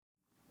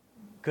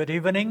Good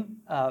evening,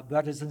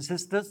 brothers and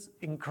sisters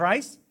in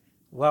Christ.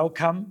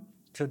 Welcome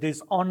to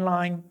this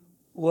online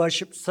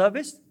worship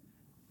service.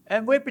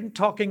 And we've been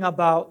talking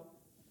about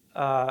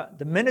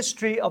the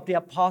ministry of the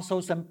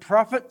apostles and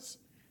prophets,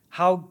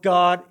 how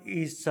God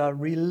is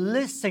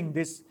releasing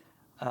these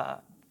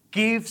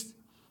gifts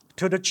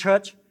to the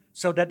church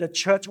so that the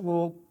church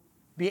will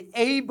be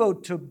able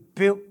to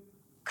build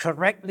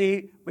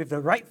correctly with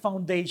the right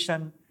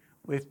foundation,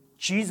 with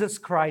Jesus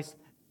Christ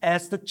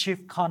as the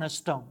chief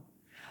cornerstone.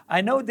 I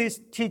know this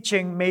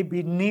teaching may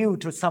be new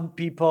to some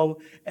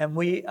people, and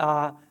we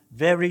are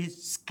very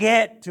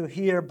scared to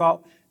hear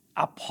about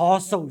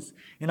apostles,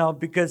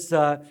 because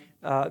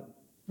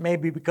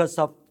maybe because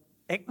of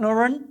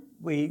ignorance,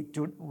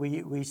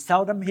 we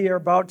seldom hear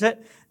about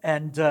it,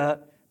 and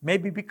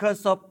maybe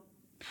because of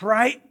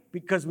pride,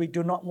 because we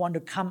do not want to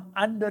come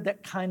under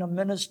that kind of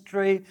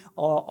ministry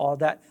or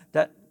that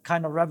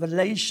kind of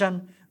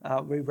revelation.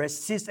 We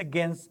resist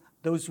against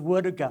those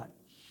word of God.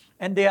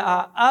 And there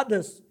are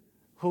others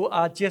who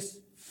are just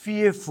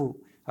fearful,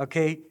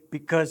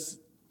 because,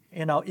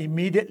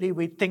 immediately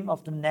we think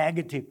of the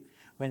negative.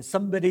 When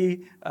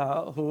somebody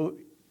who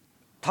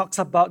talks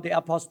about the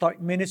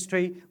apostolic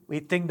ministry, we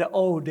think that,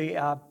 they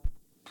are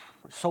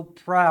so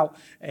proud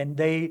and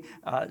they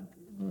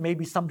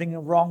maybe something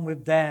wrong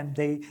with them.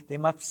 They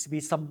must be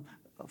some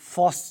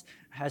false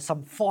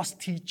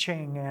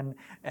teaching,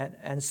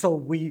 and so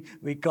we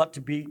got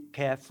to be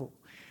careful.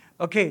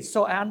 Okay,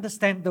 so I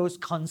understand those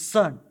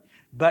concerns,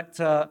 but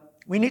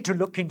we need to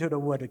look into the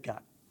Word of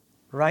God,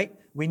 right?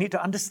 We need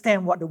to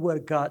understand what the Word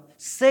of God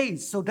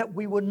says so that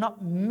we will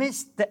not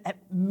miss the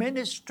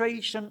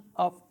administration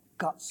of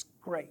God's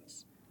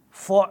grace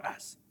for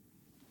us.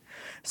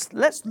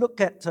 Let's look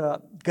at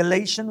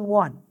Galatians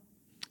 1,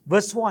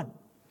 verse 1.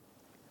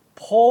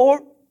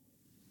 Paul,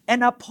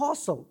 an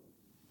apostle,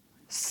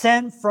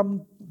 sent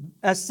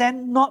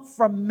not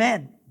from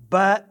men,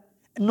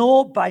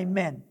 nor by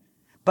men,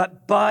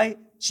 but by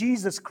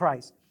Jesus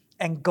Christ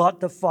and God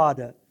the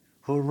Father,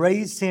 who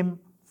raised him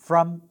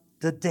from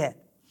the dead.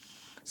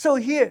 So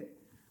here,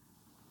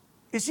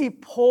 you see,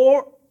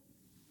 Paul,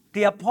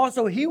 the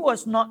apostle, he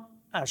was not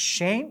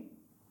ashamed.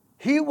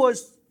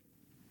 It's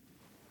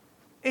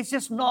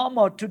just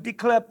normal to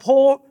declare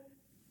Paul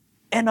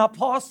an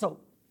apostle,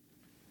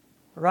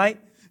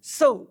 right?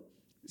 So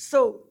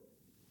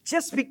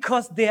just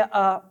because there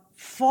are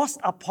false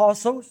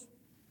apostles,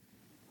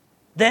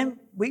 then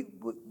we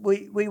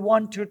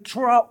want to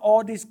throw out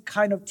all this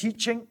kind of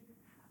teaching.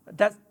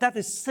 That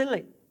is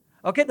silly.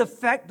 Okay, the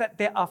fact that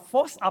there are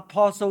false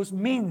apostles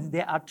means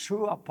there are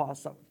true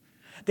apostles.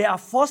 There are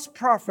false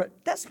prophets.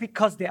 That's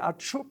because there are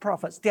true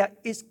prophets. There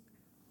is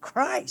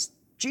Christ,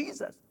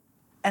 Jesus.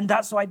 And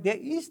that's why there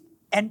is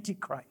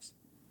Antichrist.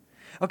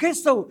 Okay,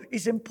 so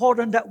it's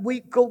important that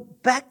we go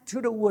back to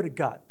the Word of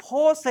God.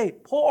 Paul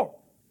said,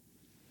 Paul,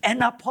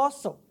 an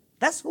apostle.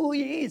 That's who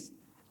he is.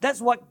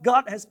 That's what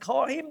God has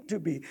called him to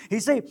be. He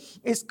said,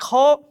 it's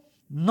called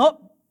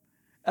not...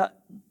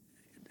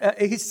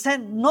 he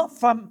sent not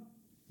from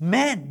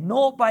man,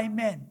 nor by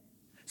man.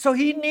 So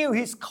he knew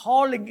his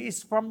calling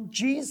is from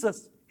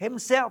Jesus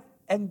himself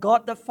and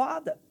God the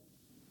Father.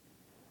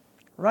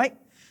 Right?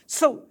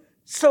 So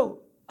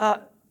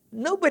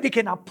nobody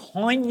can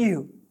appoint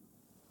you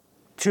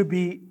to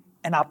be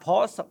an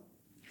apostle.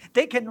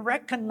 They can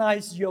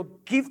recognize your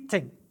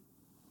gifting,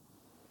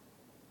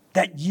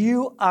 that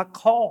you are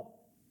called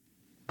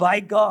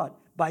by God,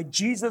 by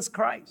Jesus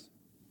Christ.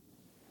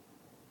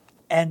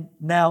 And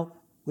now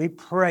we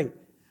pray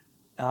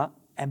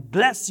and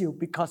bless you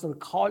because of the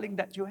calling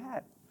that you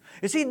have.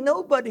 You see,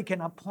 nobody can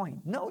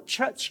appoint. No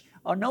church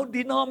or no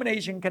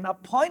denomination can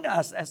appoint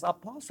us as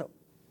apostles.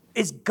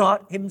 It's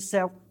God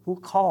himself who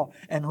called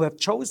and who have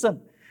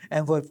chosen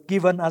and who have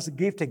given us a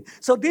gifting.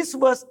 So this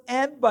verse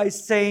ends by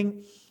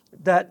saying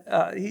that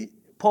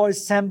Paul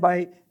is sent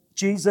by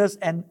Jesus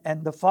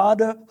and the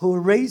Father who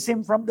raised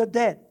him from the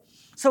dead.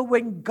 So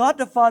when God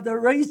the Father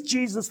raised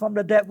Jesus from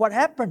the dead, what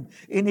happened?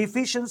 In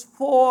Ephesians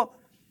 4,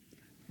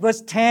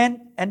 verse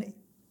 10 and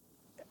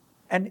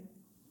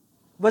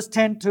verse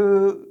 10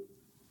 to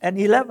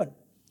 11.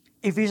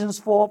 Ephesians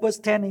 4, verse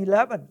 10 and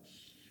 11.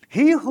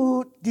 He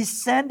who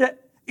descended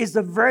is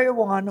the very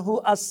one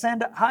who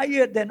ascended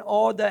higher than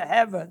all the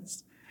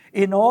heavens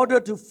in order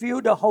to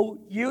fill the whole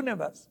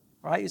universe.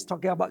 Right? He's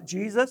talking about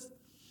Jesus.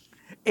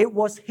 It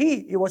was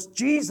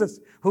Jesus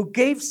who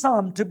gave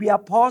some to be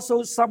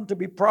apostles, some to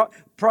be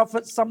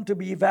prophets, some to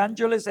be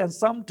evangelists, and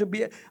some to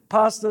be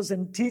pastors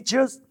and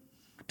teachers,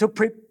 to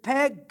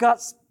prepare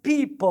God's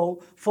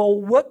people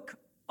for work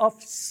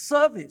of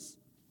service,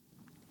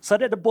 so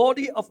that the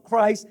body of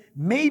Christ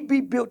may be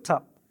built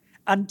up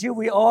until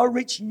we all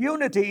reach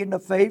unity in the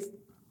faith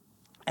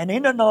and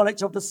in the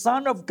knowledge of the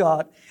Son of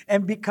God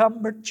and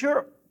become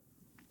mature,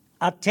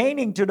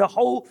 attaining to the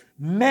whole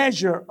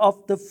measure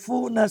of the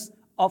fullness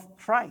of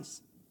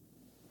Christ.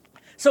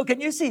 So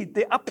can you see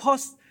the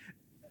apostles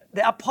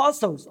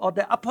or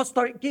the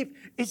apostolic gift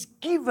is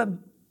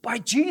given by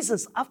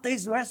Jesus after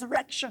his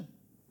resurrection.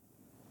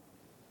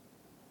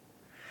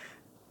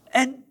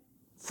 And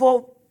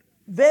for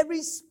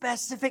very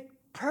specific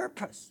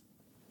purpose.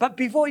 But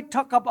before we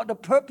talk about the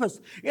purpose,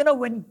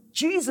 when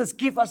Jesus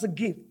gives us a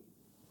gift,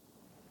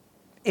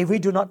 if we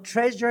do not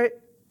treasure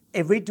it,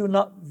 if we do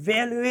not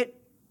value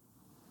it,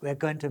 we're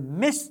going to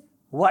miss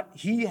what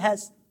He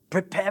has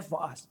prepared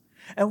for us.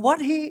 And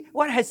what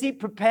has He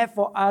prepared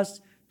for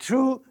us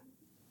through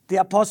the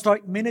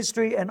apostolic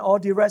ministry and all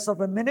the rest of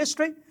the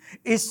ministry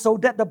is so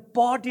that the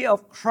body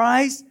of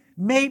Christ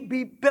may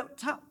be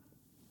built up.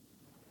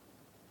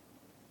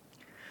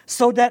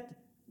 So that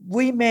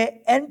we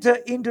may enter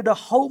into the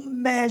whole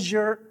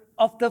measure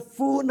of the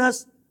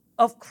fullness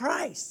of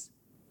Christ.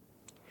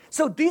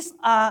 So these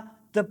are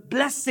the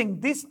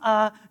blessing, these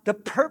are the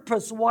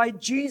purpose why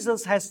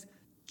Jesus has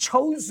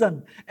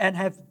chosen and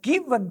have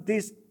given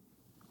these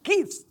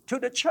gifts to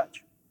the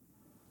church.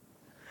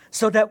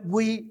 So that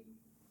we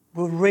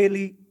will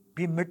really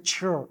be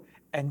mature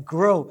and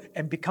grow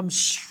and become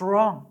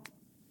strong,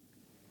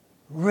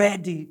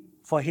 ready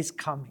for His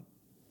coming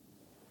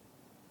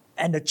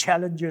and the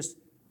challenges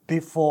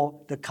before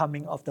the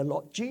coming of the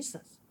Lord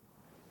Jesus.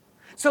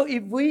 So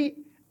if we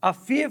are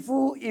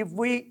fearful, if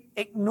we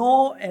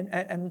ignore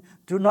and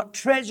do not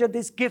treasure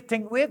this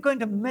gifting, we're going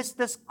to miss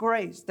this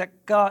grace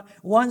that God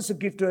wants to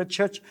give to the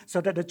church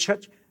so that the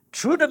church,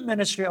 through the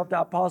ministry of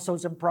the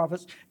apostles and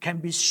prophets, can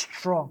be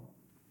strong,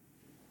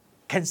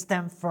 can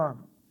stand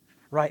firm,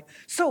 right?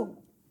 So,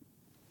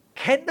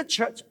 can the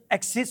church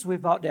exist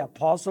without the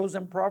apostles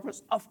and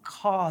prophets? Of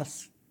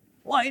course.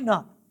 Why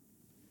not?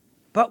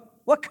 But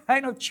what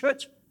kind of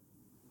church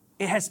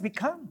it has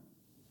become?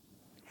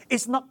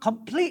 It's not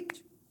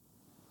complete,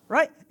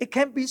 right? It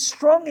can be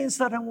strong in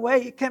certain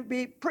way. It can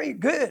be pretty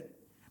good,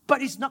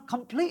 but it's not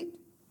complete.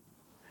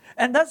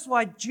 And that's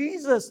why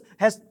Jesus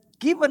has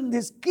given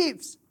these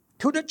gifts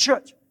to the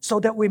church so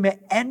that we may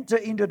enter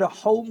into the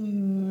whole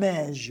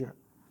measure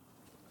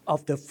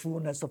of the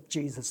fullness of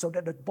Jesus, so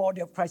that the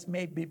body of Christ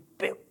may be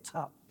built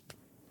up.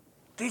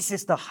 This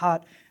is the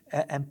heart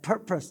and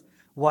purpose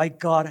why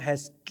God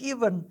has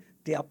given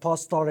the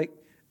apostolic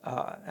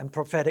and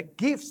prophetic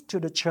gifts to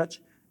the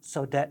church,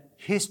 so that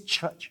His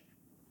church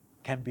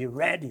can be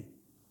ready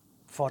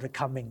for the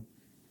coming,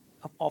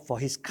 or for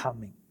His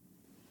coming.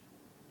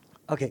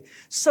 Okay,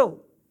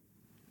 so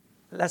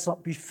let's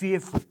not be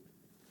fearful,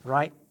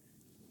 right,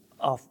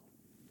 of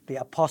the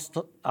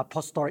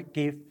apostolic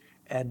gift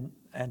and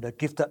the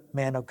gifted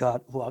men of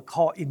God who are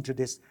called into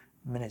this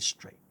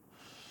ministry.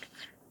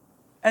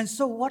 And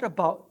so what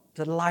about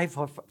the life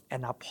of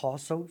an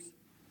apostle?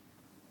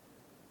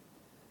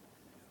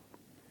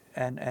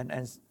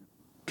 And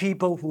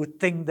people who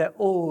think that,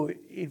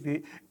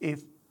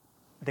 if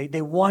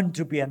they want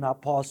to be an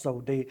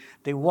apostle,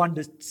 they want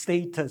the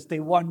status, they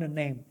want the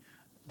name.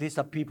 These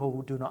are people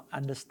who do not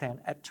understand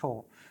at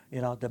all,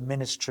 the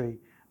ministry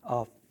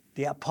of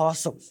the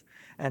apostles.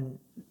 And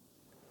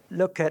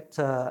look at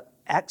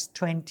Acts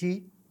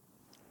 20,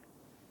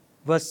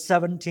 verse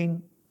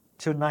 17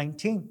 to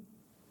 19.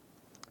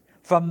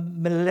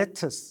 From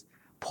Miletus,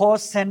 Paul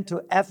sent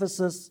to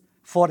Ephesus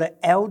for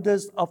the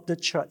elders of the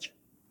church.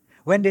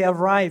 When they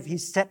arrived, he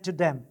said to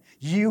them,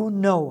 "You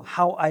know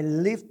how I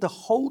lived the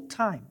whole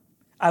time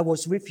I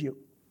was with you.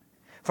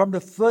 From the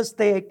first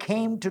day I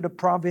came to the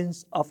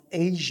province of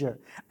Asia,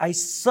 I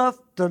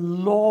served the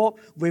Lord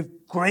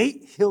with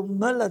great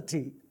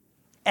humility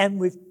and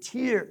with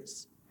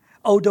tears,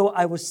 although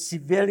I was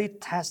severely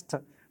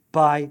tested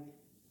by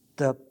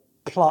the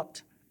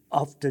plot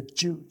of the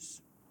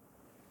Jews."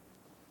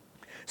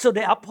 So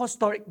the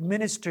apostolic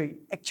ministry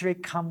actually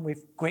comes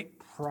with great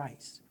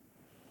price.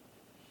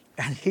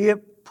 And here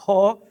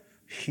Paul,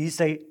 he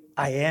said,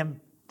 "I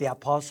am the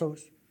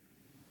apostles."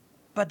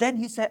 But then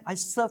he said, "I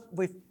serve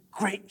with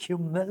great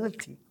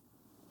humility."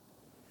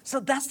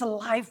 So that's the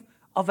life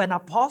of an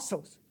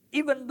apostle.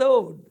 Even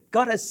though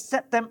God has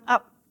set them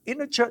up in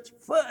the church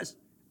first,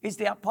 is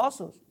the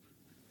apostles.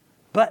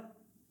 But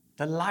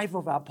the life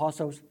of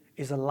apostles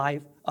is a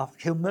life of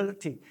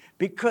humility.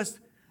 Because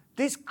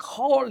this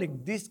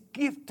calling, this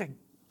gifting,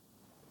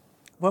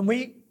 when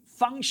we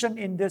function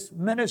in this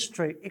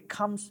ministry, it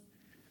comes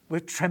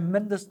with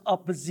tremendous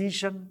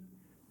opposition,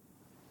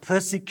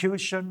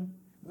 persecution,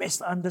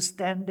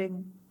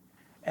 misunderstanding,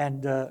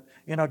 and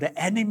the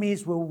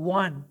enemies will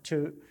want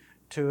to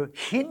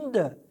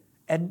hinder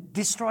and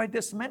destroy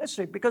this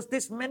ministry, because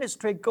this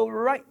ministry goes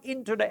right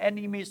into the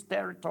enemy's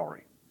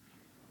territory,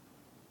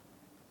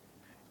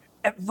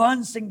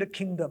 advancing the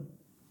kingdom,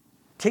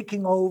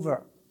 taking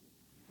over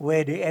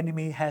where the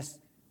enemy has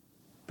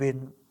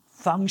been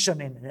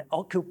functioning and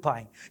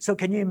occupying. So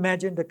can you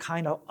imagine the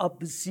kind of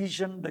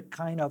opposition, the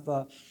kind of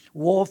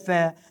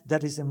warfare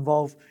that is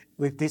involved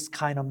with this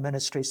kind of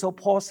ministry? So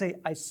Paul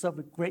said, "I serve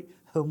with great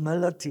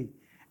humility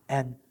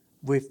and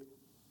with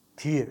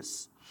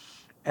tears."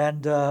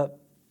 And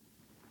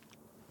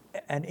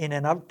in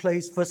another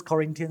place, 1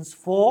 Corinthians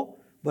 4,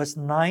 verse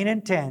 9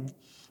 and 10,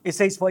 it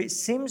says, "For it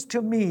seems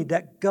to me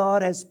that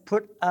God has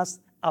put us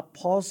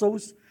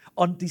apostles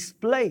on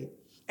display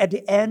at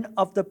the end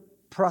of the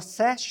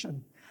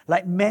procession,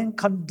 Like men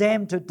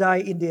condemned to die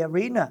in the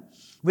arena,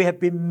 we have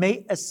been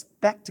made a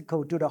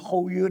spectacle to the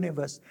whole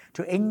universe,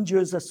 to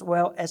angels as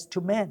well as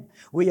to men.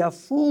 We are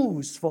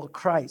fools for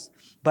Christ,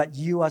 but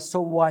you are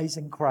so wise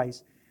in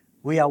Christ.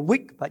 We are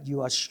weak, but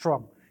you are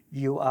strong.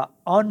 You are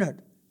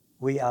honored,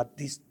 we are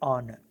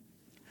dishonored.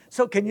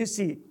 So can you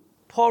see,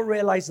 Paul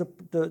realized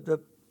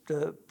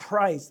the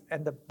price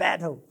and the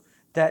battle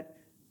that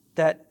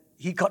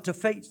he got to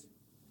face.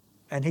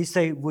 And he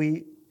said,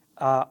 we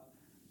are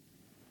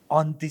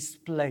on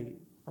display,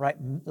 right?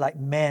 Like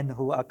men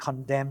who are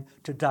condemned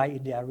to die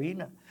in the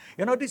arena.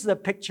 You know, this is a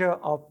picture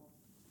of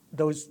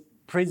those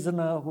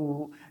prisoners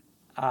who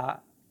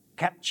are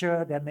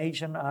captured, their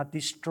nation are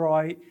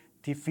destroyed,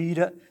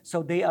 defeated.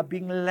 So they are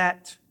being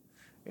led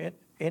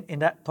in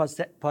that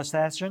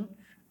possession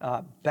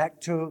back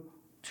to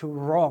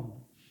Rome.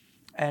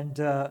 And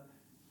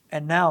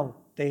now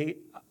they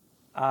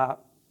are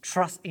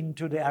thrust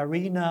into the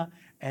arena,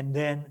 and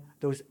then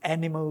those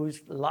animals,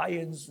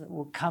 lions,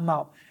 will come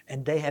out,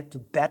 and they have to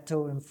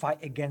battle and fight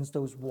against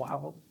those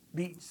wild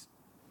beasts.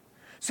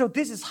 So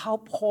this is how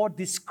Paul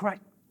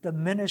described the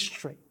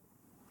ministry.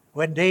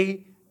 When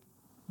they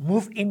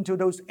move into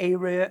those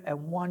areas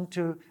and want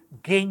to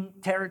gain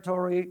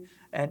territory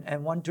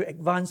and want to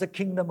advance the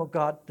kingdom of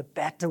God, the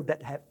battle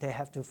that they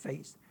have to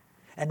face.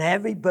 And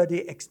everybody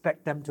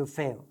expects them to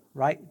fail,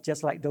 right?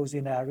 Just like those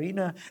in the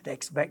arena, they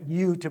expect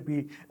you to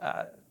be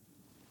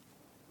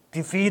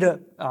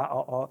defeated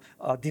or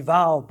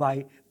devoured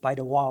by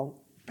the wild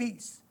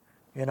beasts,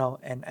 you know,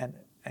 and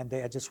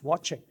they are just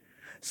watching.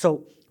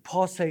 So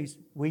Paul says,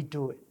 we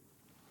do it.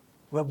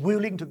 We're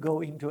willing to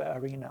go into an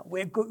arena.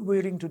 We're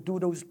willing to do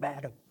those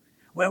battles.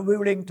 We're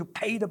willing to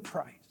pay the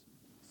price.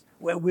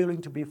 We're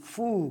willing to be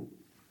full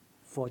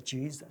for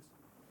Jesus,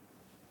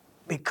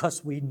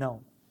 because we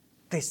know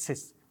this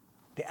is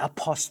the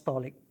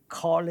apostolic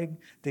calling,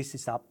 this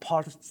is our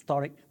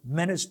apostolic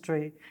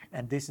ministry,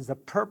 and this is the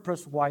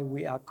purpose why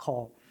we are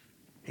called,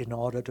 in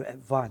order to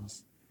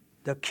advance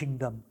the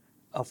kingdom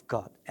of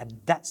God.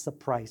 And that's the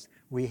price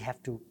we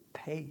have to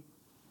pay.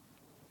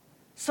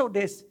 So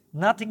there's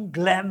nothing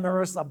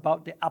glamorous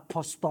about the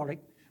apostolic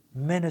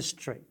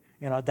ministry,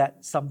 you know,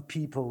 that some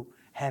people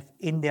have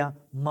in their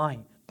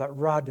mind, but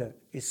rather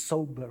is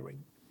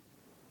sobering,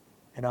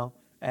 you know,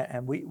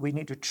 and we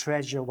need to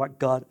treasure what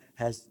God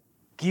has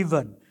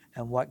given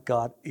and what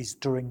God is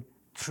doing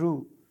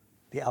through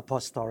the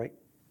apostolic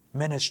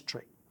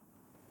ministry.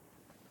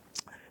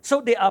 So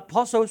the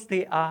apostles,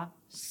 they are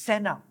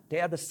sent out.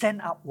 They are the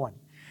sent out one.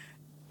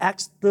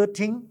 Acts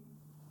 13,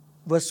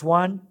 verse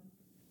 1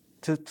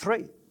 to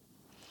 3.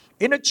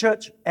 In the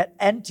church at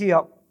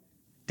Antioch,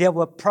 there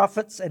were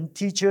prophets and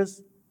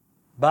teachers,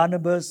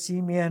 Barnabas,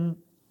 Simeon,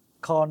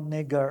 called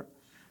Niger,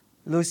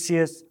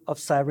 Lucius of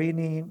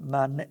Cyrene,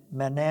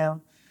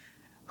 Manaen,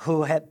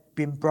 who had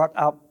been brought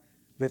up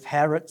with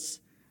Herods,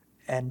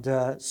 and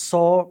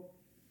Saul.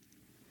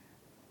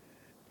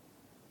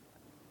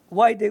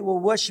 While they were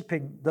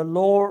worshiping the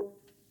Lord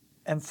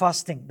and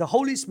fasting, the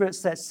Holy Spirit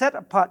said, set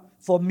apart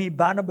for me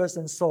Barnabas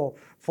and Saul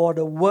for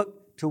the work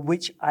to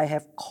which I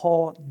have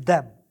called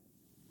them.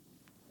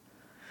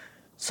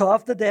 So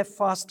after they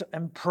fasted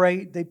and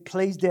prayed, they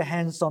placed their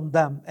hands on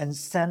them and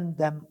sent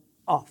them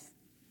off.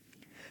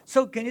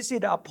 So can you see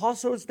the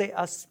apostles, they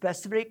are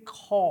specifically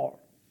called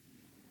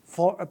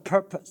for a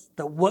purpose,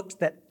 the works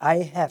that I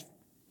have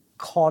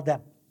called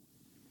them,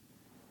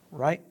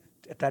 right?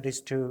 That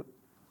is to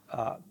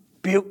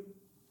build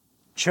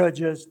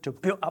churches, to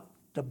build up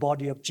the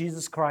body of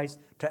Jesus Christ,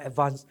 to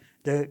advance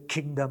the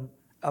kingdom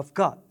of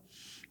God.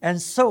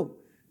 And so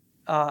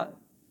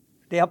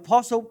the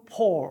apostle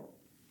Paul,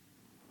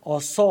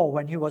 or Saul,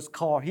 when he was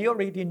called, he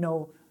already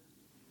know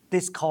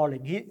this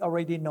calling. He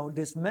already know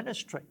this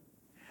ministry.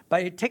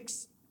 But it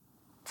takes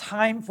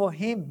time for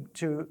him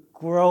to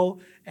grow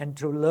and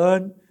to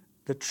learn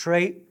the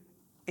trade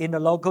in the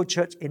local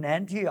church in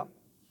Antioch.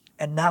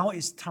 And now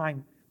it's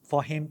time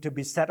for him to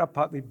be set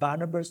apart with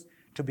Barnabas,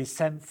 to be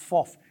sent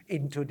forth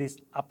into this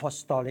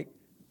apostolic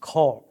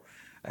call.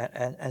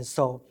 And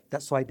so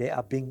that's why they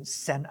are being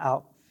sent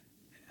out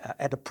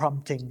at the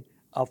prompting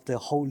of the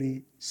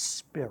Holy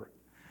Spirit.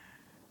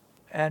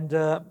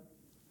 And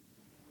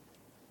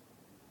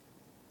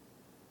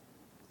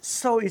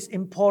so it's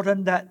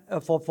important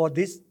that for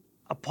these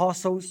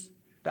apostles,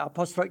 the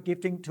apostolic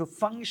gifting, to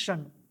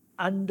function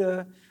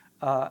under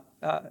the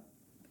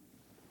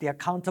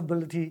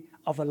accountability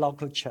of a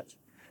local church.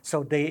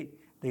 So they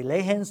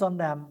lay hands on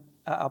them,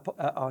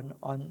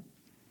 on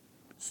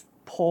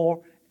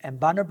Paul and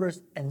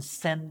Barnabas, and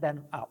send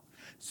them out.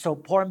 So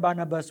Paul and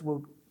Barnabas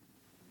will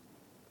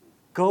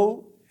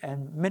go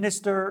and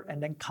minister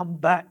and then come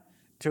back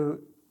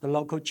to the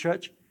local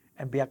church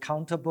and be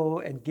accountable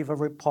and give a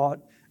report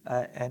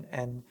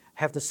and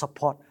have the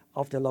support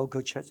of the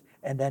local church.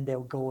 And then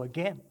they'll go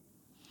again.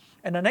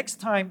 And the next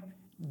time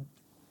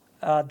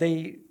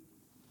they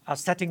are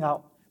setting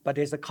out, but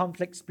there's a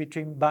conflict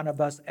between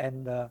Barnabas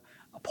and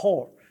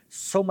Paul,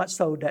 so much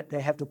so that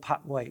they have to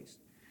part ways.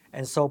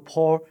 And so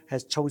Paul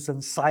has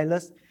chosen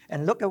Silas.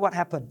 And look at what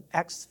happened.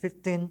 Acts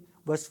 15,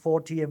 verse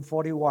 40 and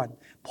 41.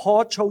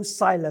 Paul chose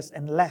Silas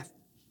and left,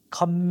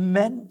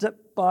 commended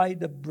by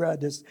the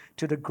brothers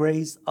to the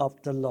grace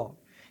of the Lord.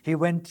 He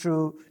went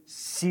through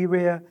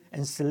Syria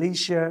and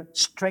Cilicia,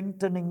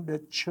 strengthening the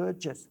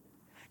churches.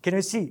 Can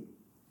you see?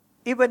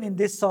 Even in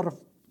this sort of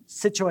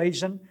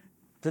situation,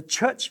 the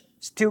church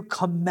still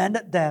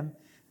commended them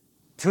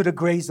to the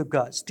grace of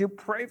God, still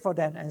pray for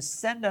them and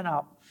send them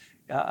out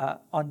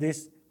on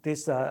this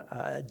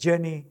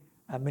journey,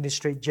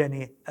 ministry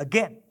journey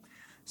again.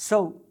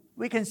 So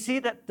we can see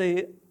that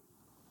the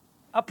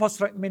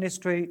apostolic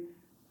ministry,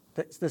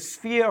 the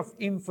sphere of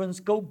influence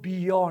go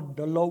beyond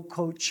the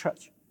local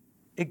church.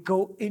 It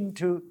go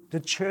into the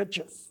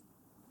churches.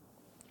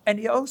 And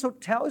it also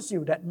tells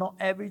you that not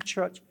every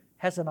church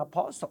has an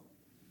apostle.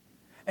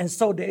 And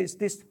so there is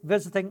this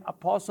visiting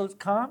apostles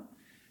come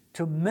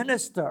to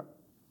minister,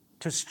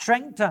 to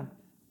strengthen,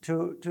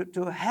 to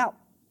help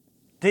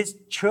these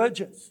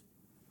churches,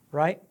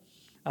 right?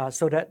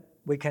 So that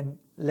we can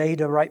lay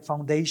the right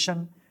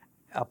foundation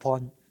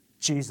upon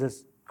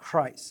Jesus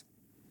Christ.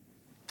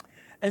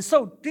 And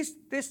so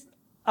this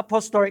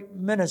apostolic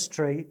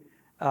ministry,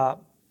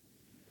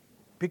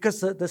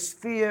 because the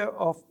sphere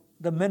of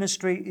the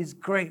ministry is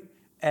great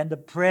and the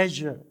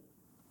pressure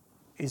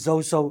is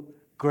also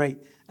great.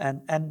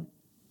 And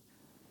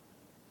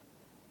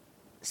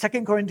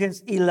 2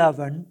 Corinthians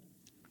 11:28,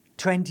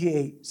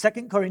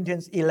 2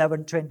 Corinthians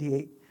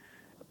 11:28,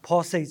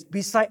 Paul says,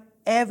 beside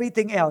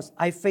everything else,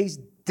 I face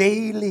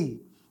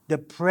daily the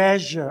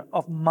pressure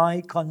of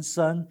my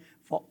concern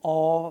for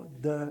all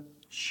the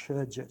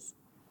churches.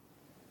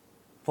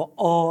 For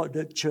all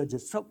the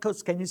churches. So,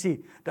 can you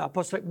see the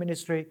apostolic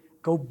ministry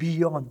go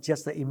beyond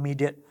just the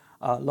immediate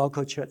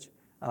local church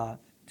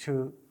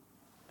to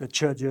the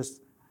churches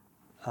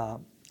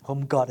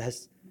whom God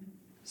has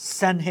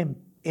sent him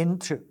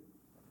into.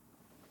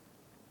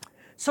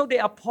 So the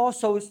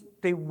apostles,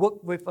 they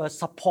work with a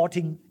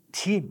supporting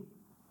team.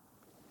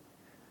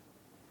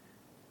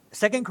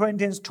 2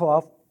 Corinthians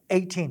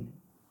 12:18.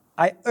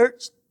 I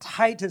urged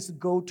Titus to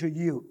go to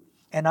you,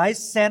 and I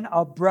sent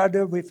our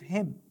brother with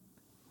him.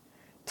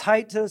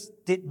 Titus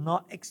did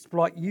not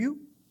exploit you,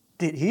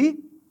 did he?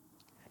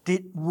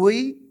 Did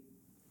we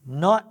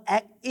not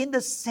act in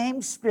the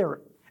same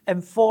spirit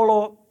and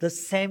follow the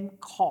same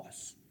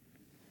cause?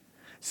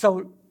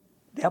 So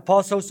the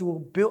apostles will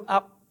build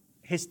up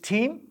his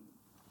team,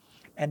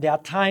 and there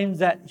are times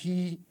that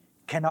he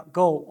cannot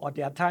go, or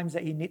there are times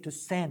that he needs to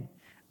send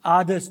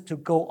others to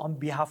go on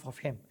behalf of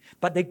him.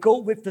 But they go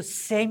with the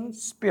same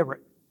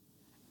spirit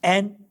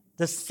and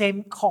the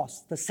same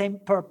cause, the same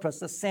purpose,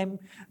 the same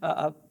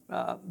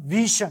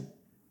vision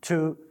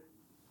to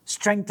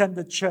strengthen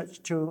the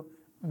church, to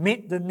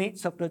meet the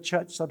needs of the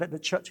church so that the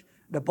church,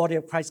 the body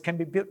of Christ, can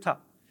be built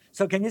up.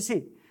 So can you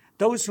see?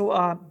 Those who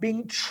are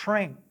being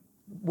trained,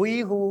 we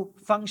who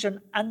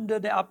function under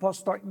the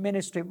apostolic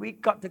ministry, we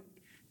got to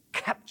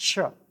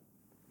capture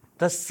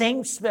the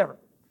same spirit.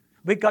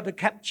 We got to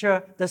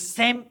capture the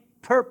same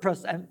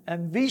purpose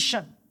and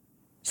vision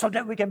so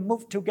that we can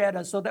move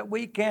together, so that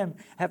we can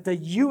have the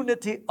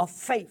unity of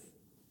faith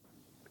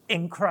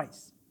in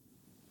Christ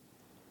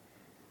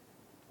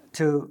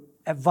to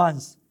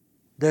advance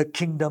the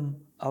kingdom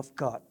of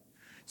God.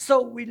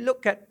 So we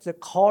look at the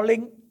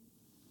calling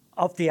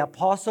of the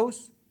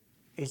apostles.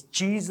 It's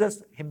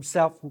Jesus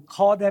himself who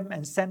called them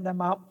and sent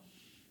them out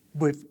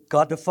with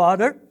God the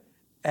Father.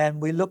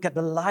 And we look at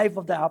the life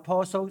of the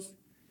apostles.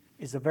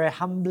 It's a very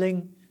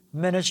humbling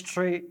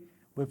ministry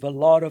with a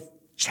lot of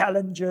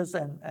challenges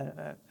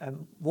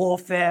and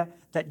warfare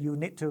that you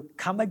need to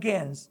come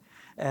against.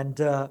 And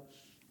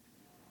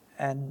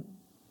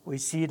we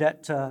see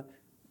that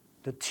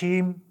the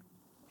team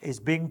is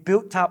being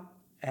built up,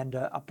 and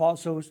the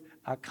apostles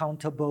are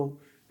accountable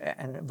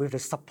and with the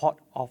support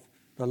of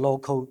the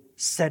local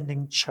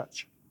sending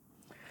church.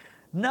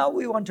 Now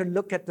we want to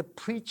look at the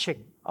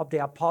preaching of the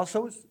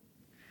apostles.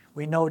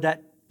 We know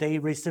that they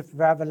received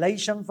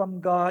revelation from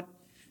God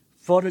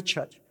for the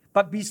church.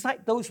 But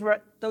beside those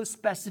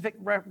specific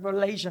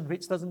revelation,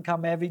 which doesn't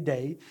come every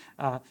day,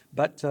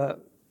 but a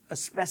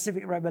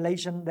specific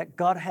revelation that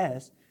God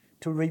has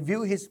to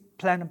reveal his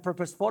plan and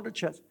purpose for the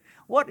church,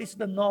 what is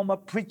the normal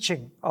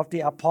preaching of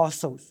the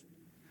apostles?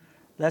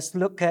 Let's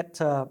look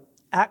at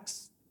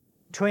Acts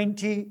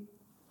 20,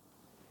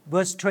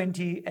 verse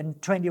 20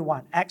 and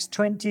 21. Acts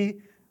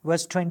 20,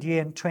 verse 20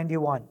 and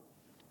 21.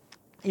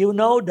 You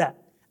know that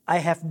I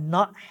have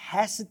not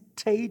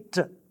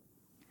hesitated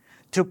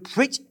to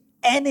preach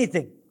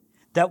anything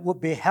that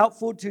would be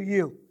helpful to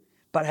you,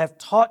 but have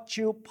taught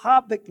you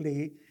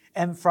publicly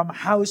and from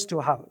house to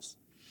house.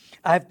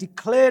 I have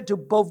declared to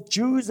both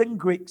Jews and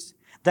Greeks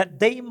that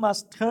they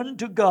must turn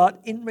to God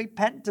in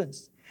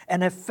repentance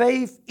and have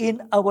faith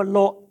in our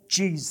Lord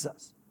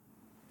Jesus.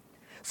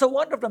 So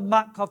one of the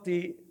marks of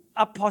the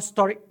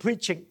apostolic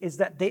preaching is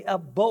that they are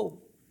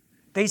bold.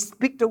 They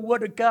speak the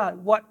word of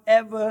God,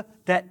 whatever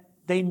that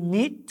they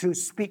need to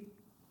speak.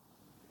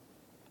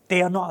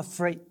 They are not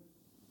afraid.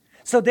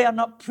 So they are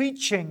not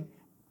preaching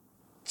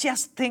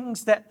just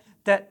things that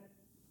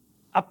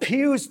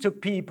appeals to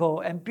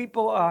people and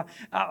people are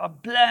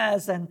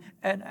blessed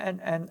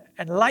and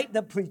like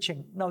the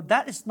preaching. No,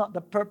 that is not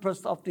the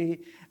purpose of the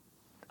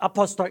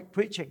apostolic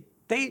preaching.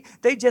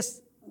 They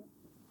just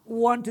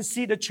want to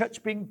see the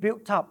church being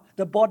built up,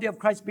 the body of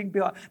Christ being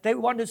built up. They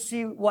want to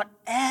see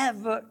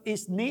whatever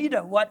is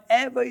needed,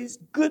 whatever is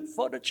good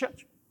for the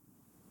church.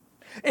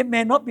 It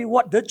may not be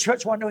what the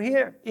church want to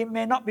hear. It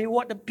may not be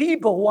what the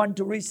people want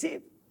to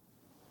receive.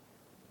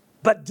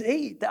 But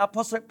the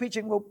apostolic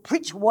preaching will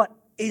preach what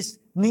is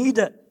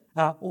needed,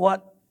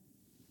 what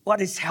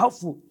is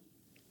helpful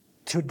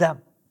to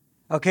them.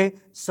 Okay?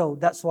 So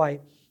that's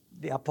why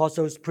the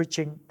apostles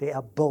preaching, they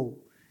are bold.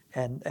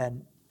 And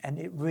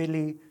it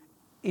really,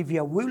 if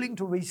you are willing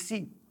to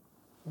receive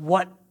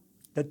what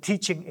the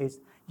teaching is,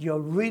 you're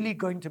really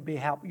going to be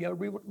helped. You're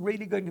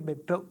really going to be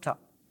built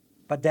up.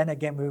 But then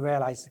again, we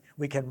realize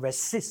we can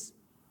resist.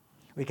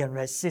 We can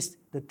resist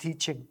the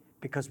teaching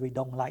because we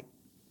don't like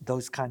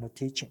those kind of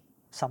teaching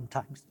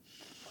sometimes.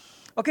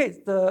 Okay,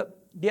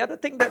 the other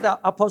thing that the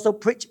apostle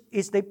preach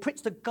is they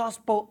preach the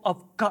gospel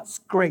of God's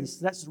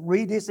grace. Let's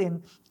read this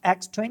in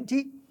Acts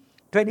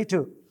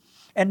 20:22.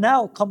 And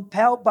now,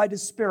 compelled by the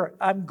Spirit,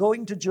 I'm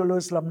going to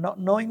Jerusalem, not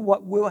knowing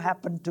what will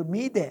happen to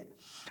me there.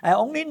 I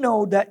only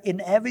know that in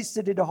every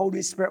city the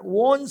Holy Spirit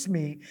warns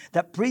me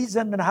that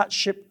prison and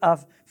hardship are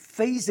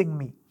facing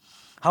me.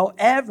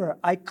 However,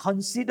 I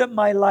consider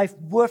my life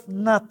worth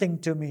nothing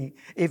to me,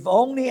 if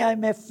only I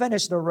may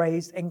finish the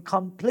race and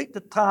complete the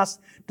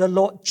task the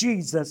Lord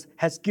Jesus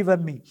has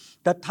given me,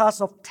 the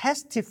task of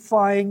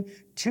testifying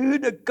to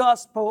the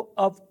gospel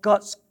of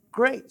God's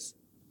grace.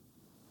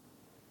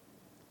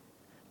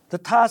 The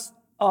task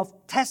of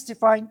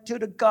testifying to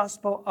the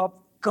gospel of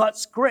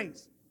God's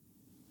grace.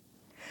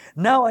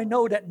 Now I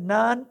know that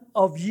none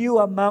of you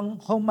among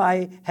whom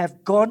I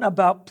have gone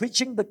about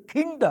preaching the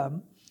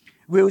kingdom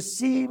will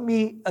see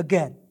me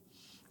again.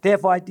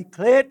 Therefore I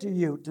declare to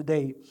you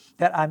today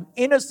that I'm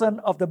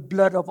innocent of the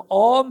blood of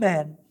all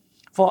men,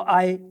 for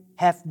I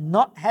have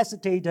not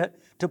hesitated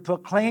to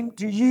proclaim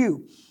to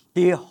you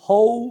the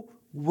whole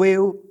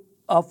will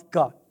of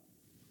God.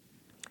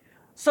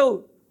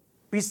 So,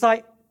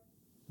 besides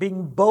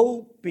being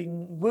bold,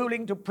 being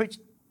willing to preach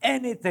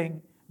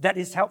anything that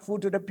is helpful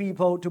to the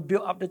people to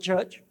build up the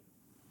church,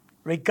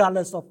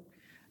 regardless of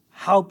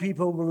how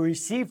people will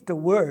receive the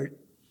word,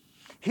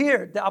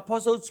 here the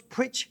apostles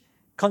preach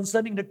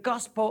concerning the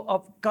gospel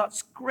of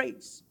God's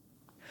grace.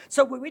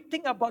 So when we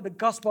think about the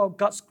gospel of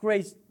God's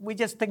grace, we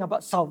just think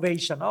about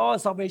salvation. Oh,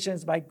 salvation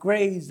is by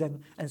grace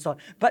and so on.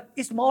 But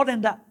it's more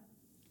than that.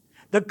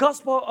 The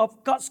gospel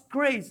of God's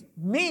grace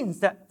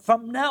means that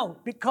from now,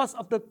 because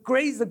of the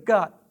grace of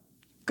God,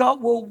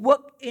 God will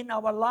work in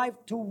our life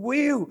to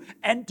will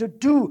and to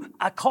do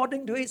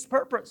according to His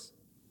purpose.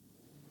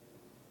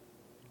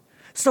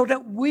 So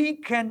that we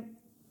can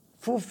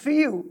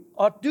fulfill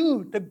or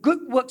do the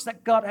good works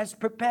that God has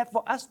prepared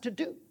for us to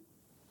do.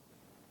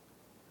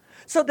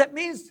 So that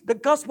means the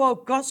gospel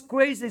of God's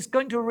grace is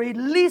going to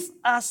release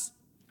us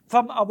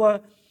from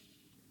our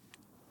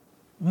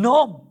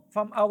norm,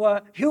 from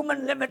our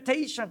human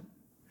limitation,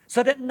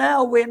 so that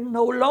now we're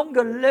no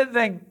longer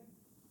living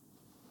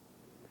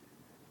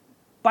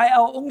by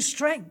our own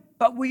strength,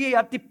 but we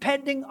are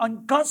depending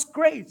on God's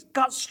grace,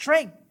 God's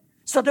strength,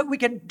 so that we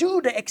can do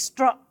the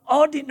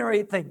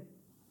extraordinary thing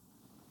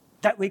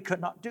that we could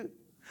not do,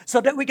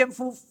 so that we can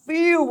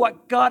fulfill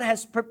what God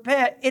has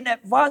prepared in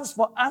advance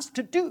for us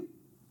to do.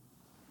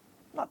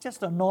 Not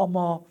just a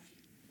normal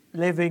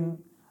living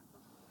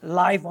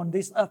life on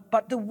this earth,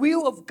 but the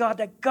will of God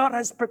that God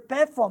has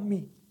prepared for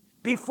me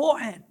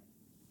beforehand,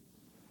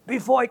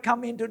 before I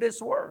come into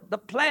this world, the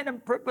plan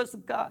and purpose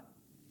of God.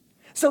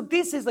 So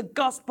this is the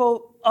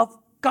gospel of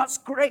God's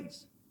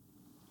grace.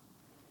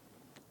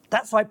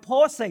 That's why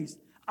Paul says,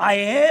 I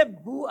am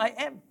who I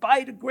am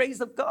by the grace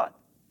of God.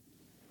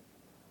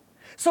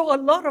 So a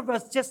lot of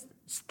us just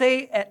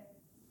stay at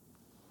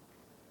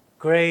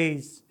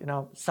grace,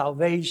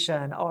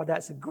 salvation. Oh,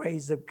 that's the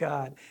grace of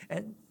God.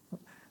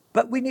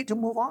 But we need to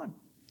move on.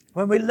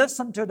 When we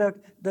listen to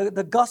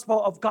the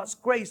gospel of God's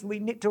grace, we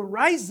need to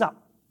rise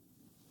up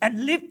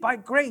and live by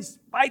grace,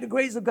 by the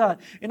grace of God.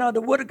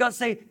 The word of God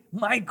says,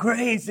 my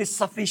grace is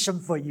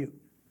sufficient for you.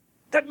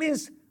 That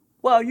means,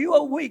 well, you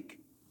are weak,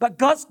 but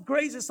God's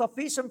grace is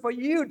sufficient for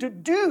you to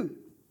do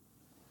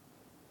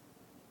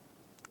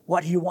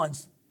what He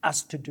wants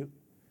us to do.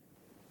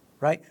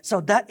 Right?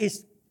 So that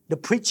is the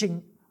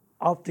preaching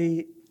of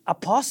the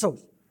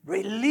apostles.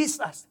 Release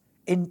us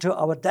into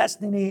our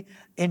destiny,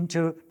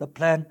 into the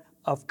plan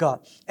of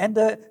God. And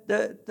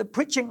the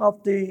preaching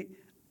of the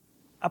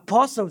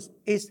apostles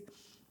is,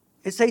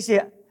 it says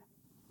here,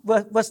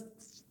 verse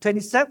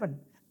 27,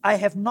 I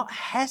have not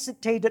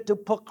hesitated to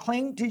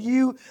proclaim to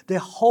you the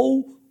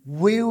whole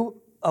will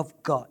of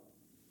God.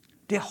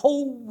 The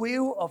whole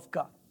will of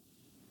God.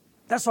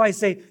 That's why I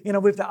say,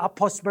 with the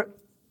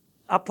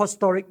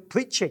apostolic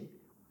preaching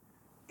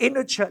in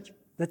the church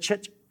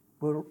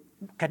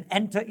can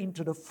enter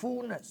into the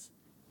fullness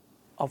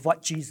of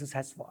what Jesus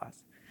has for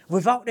us.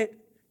 Without it,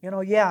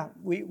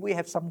 we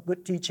have some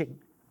good teaching,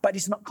 but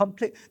it's not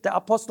complete. The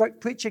apostolic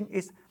preaching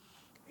is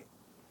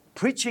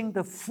preaching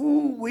the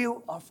full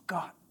will of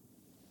God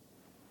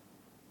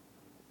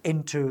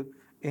into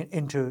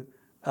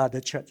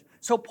the church.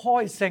 So Paul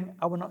is saying,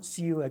 I will not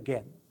see you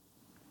again,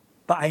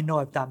 but I know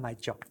I've done my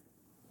job.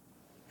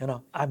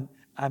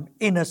 I'm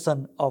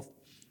innocent of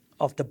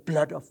the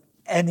blood of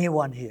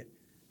anyone here.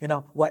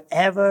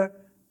 Whatever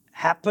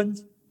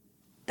happens,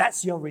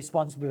 that's your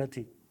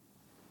responsibility.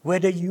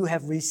 Whether you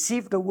have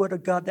received the word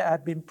of God that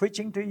I've been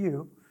preaching to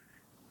you,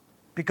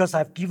 because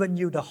I've given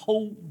you the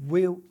whole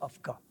will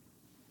of God.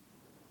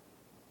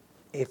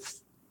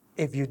 If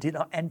you did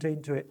not enter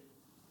into it,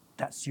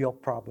 that's your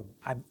problem.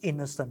 I'm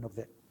innocent of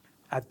it.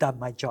 I've done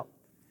my job.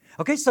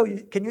 Okay, so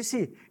can you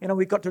see?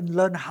 We got to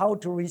learn how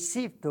to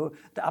receive the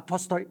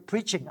apostolic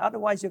preaching.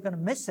 Otherwise, you're going to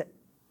miss it.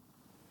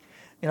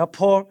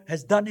 Paul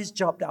has done his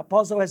job. The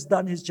apostle has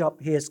done his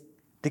job. He has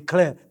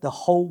declared the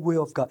whole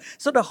will of God.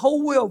 So the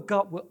whole will of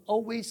God will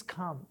always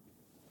come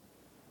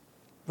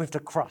with the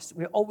cross.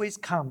 Will always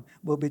come.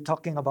 We'll be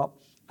talking about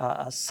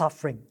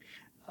suffering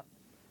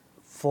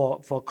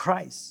for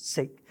Christ's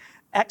sake.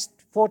 Acts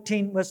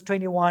 14, verse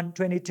 21,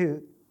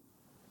 22.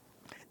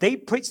 They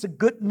preached the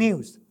good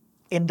news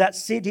in that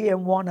city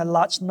and won a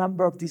large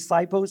number of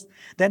disciples.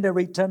 Then they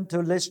returned to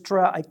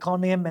Lystra,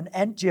 Iconium, and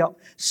Antioch,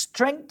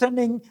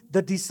 strengthening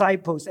the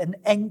disciples and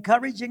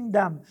encouraging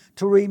them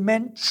to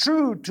remain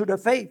true to the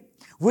faith.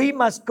 We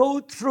must go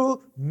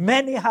through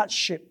many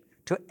hardships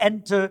to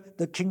enter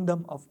the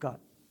kingdom of God.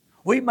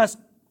 We must,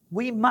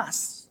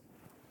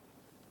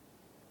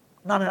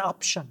 not an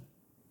option.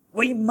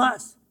 We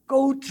must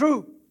go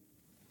through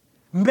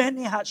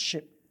many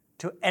hardships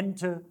to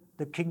enter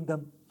the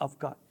kingdom of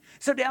God.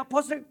 So the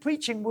apostolic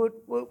preaching will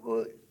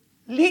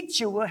lead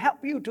you, will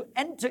help you to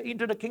enter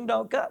into the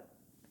kingdom of God.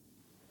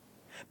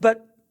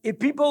 But if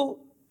people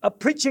are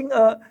preaching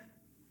a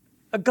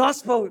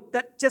gospel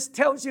that just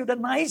tells you the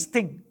nice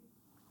thing,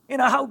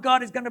 how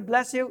God is going to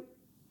bless you,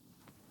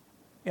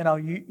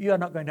 you are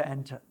not going to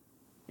enter.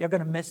 You're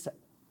going to miss it.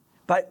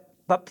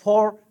 But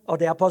Paul or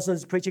the apostles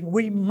is preaching,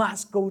 we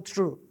must go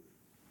through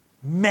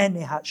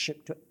many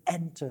hardships to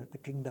enter the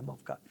kingdom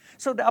of God.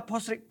 So the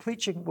apostolic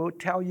preaching will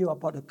tell you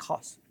about the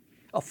cost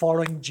of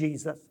following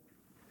Jesus,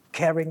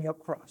 carrying your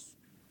cross,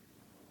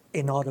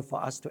 in order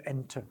for us to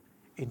enter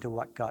into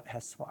what God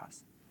has for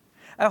us.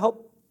 I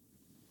hope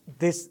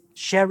this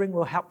sharing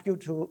will help you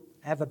to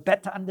have a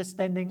better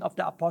understanding of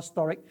the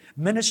apostolic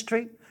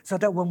ministry, so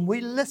that when we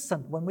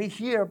listen, when we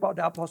hear about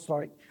the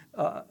apostolic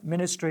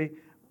ministry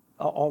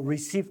or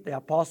receive the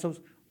apostles,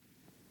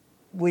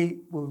 we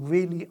will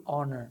really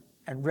honor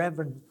and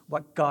reverence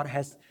what God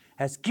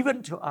has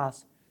given to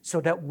us, so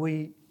that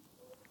we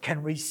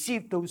can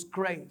receive those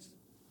grace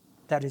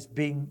that is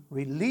being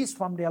released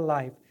from their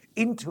life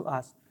into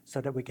us, so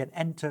that we can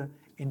enter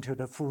into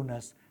the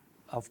fullness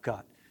of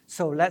God.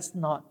 So let's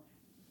not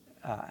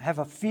have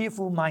a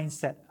fearful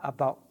mindset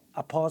about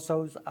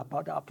apostles,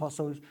 about the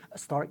apostles'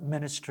 apostolic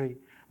ministry.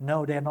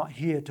 No, they're not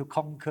here to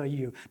conquer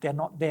you. They're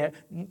not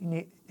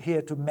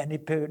here to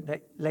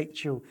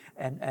manipulate you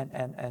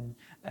and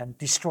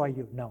destroy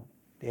you. No,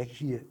 they're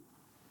here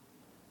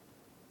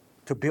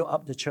to build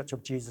up the church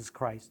of Jesus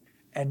Christ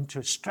and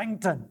to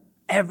strengthen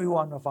every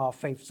one of our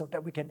faith, so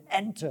that we can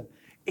enter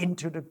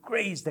into the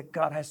grace that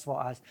God has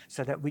for us,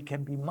 so that we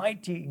can be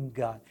mighty in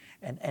God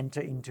and enter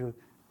into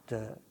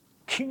the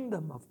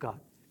kingdom of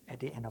God at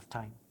the end of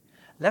time.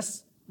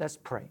 Let's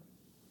pray.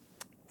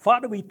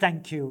 Father, we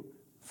thank you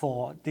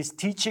for this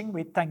teaching.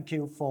 We thank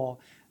you for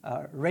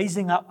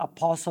raising up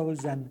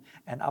apostles and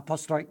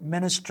apostolic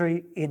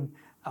ministry in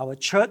our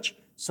church,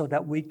 so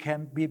that we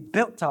can be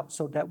built up,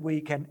 so that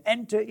we can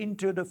enter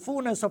into the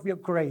fullness of your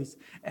grace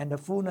and the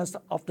fullness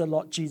of the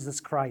Lord Jesus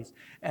Christ.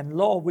 And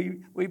Lord,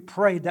 we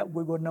pray that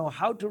we will know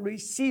how to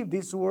receive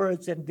these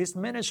words and this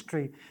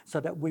ministry, so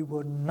that we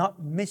will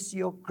not miss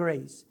your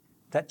grace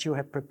that you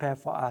have prepared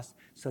for us,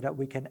 so that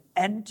we can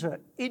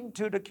enter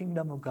into the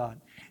kingdom of God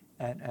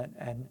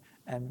and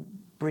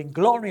bring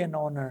glory and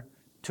honor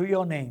to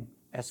your name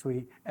as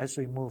we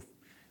move.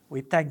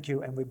 We thank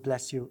you and we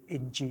bless you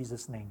in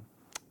Jesus' name.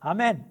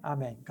 Amen.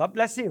 Amen. God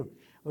bless you.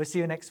 We'll see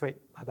you next week.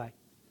 Bye-bye.